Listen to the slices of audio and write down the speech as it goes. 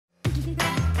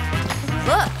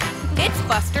It's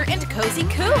Buster and Cozy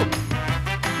Coupe.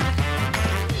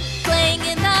 Playing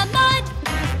in the mud.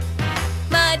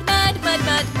 Mud, mud, mud,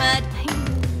 mud, mud.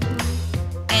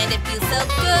 And it feels so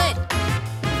good.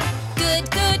 Good,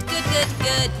 good, good, good,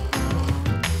 good.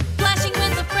 Splashing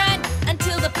with a friend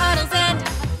until the puddles end.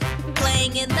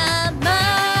 Playing in the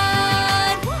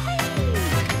mud.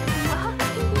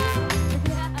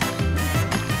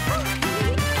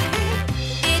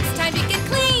 It's time to get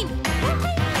clean.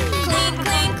 Clean,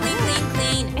 clean, clean, clean,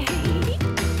 clean.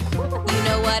 You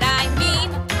know what I mean.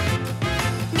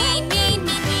 Mean, mean,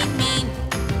 mean, mean, mean.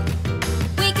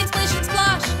 We can splish and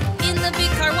splosh in the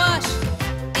big car wash.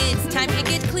 It's time to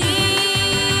get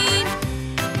clean.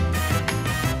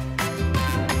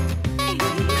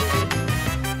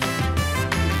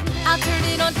 I'll turn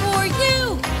it on for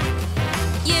you.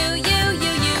 You, you,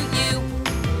 you, you, you.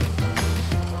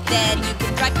 Then you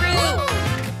can drive through.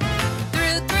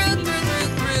 Through, through, through, through,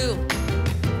 through.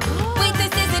 Wait,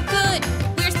 this isn't good.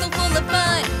 We're still full of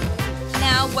mud.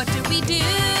 Now what do we do?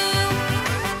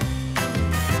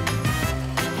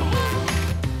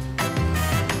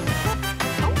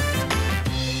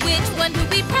 Which one do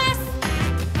we press?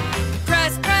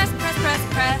 Press, press, press, press,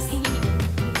 press.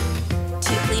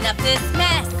 To clean up this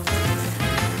mess.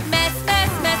 Mess,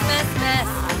 mess, mess, mess, mess.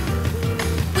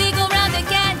 We go round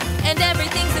again and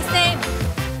everything's the same.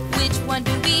 Which one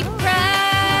do we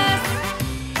press?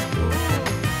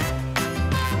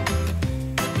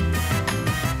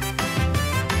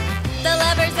 The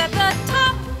lever's at the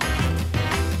top.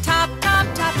 Top, top,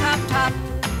 top, top, top.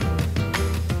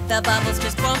 The bubbles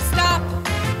just won't stop.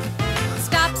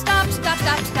 Stop, stop, stop,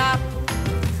 stop, stop.